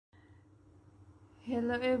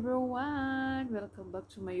Hello everyone! Welcome back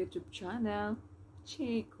to my YouTube channel,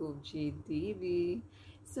 GANGGA-BLUE.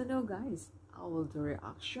 So now guys, I will do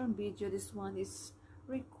reaction video. This one is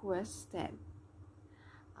requested.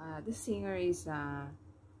 The singer is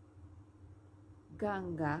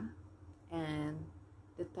Ganga, and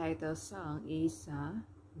the title song is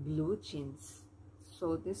Blue Jeans.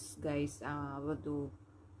 So this guys will do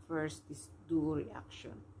first this do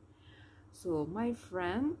reaction. So my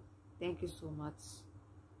friend, thank you so much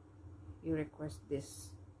you request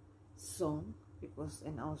this song, because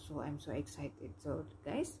and also I'm so excited. So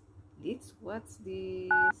guys, let's watch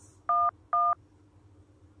this.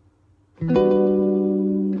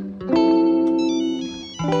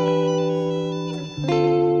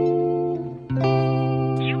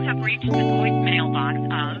 You have reached the voicemail box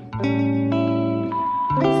of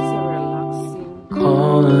This is a relaxing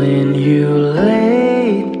calling you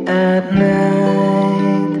late at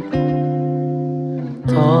night,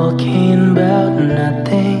 talking about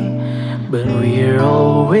nothing, but we're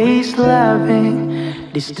always laughing.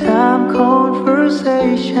 This time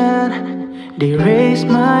conversation, they raise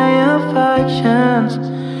my affections.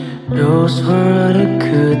 Those were the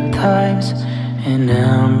good times, and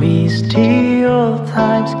I miss the old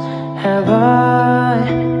times. Have I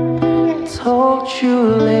told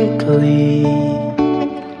you lately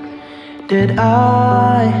that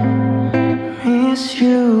I miss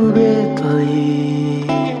you badly?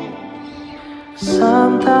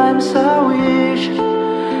 Sometimes I wish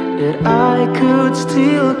that I could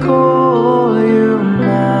still call you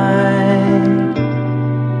mine,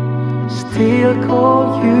 still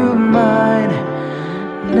call you mine.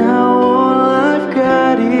 Now all I've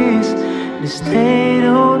got is the stain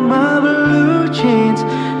on my blue jeans.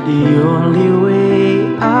 The only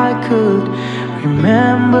way I could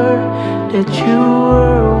remember that you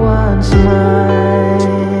were once mine.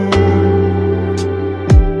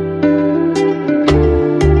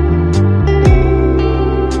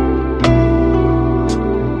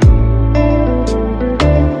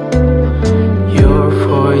 Your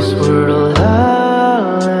voice were lullabies.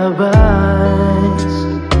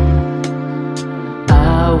 I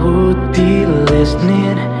would be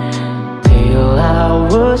listening till I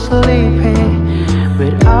was sleeping.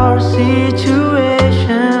 With our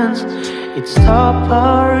situations, it stopped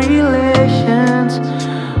our relations.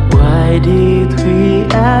 Why did we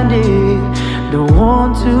end it? Don't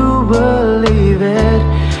want to believe it,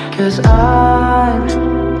 'cause I'm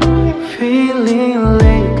feeling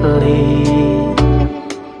lately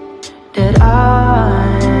that I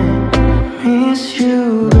miss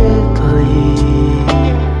you badly.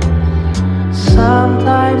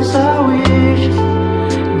 Sometimes I wish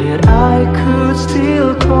that I could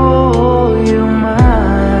still call you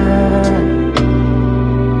mine,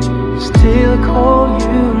 still call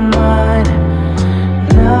you mine.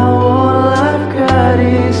 Now all I've got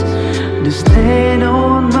is the stain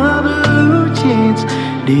on my blue jeans.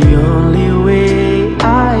 The only way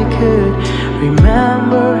I could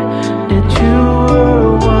remember that you were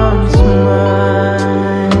once mine.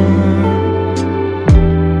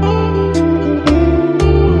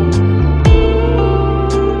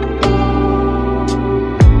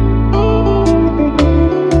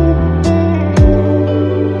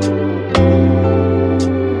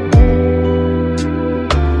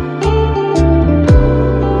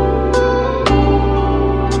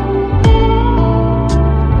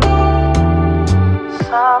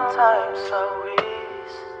 Sometimes I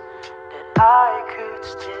wish that I could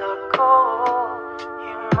still call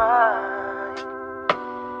you mine,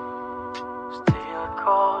 still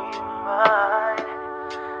call you mine.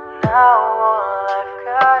 Now all I've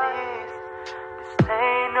got is the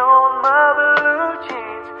stain on my blue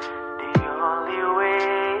jeans. The only way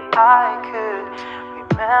I could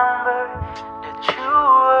remember that you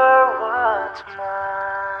were once mine.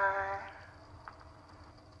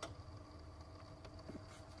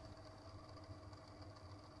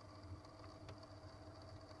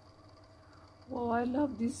 Oh, I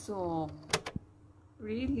love this song.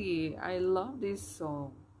 Really, I love this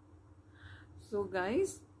song. So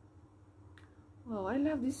guys, wow, I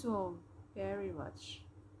love this song very much.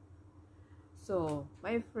 So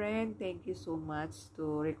my friend, thank you so much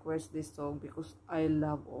to request this song, because I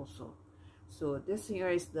love also. So the singer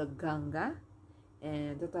is the Ganga,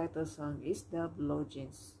 and the title song is the Blue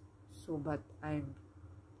Jeans. So but I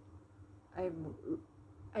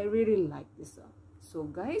really like this song. So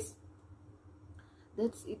guys,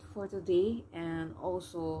 that's it for today, and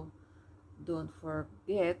also don't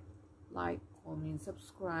forget like, comment,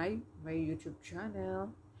 subscribe my YouTube channel,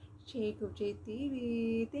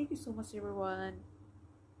 GANGGA-BLUE. Thank you so much everyone.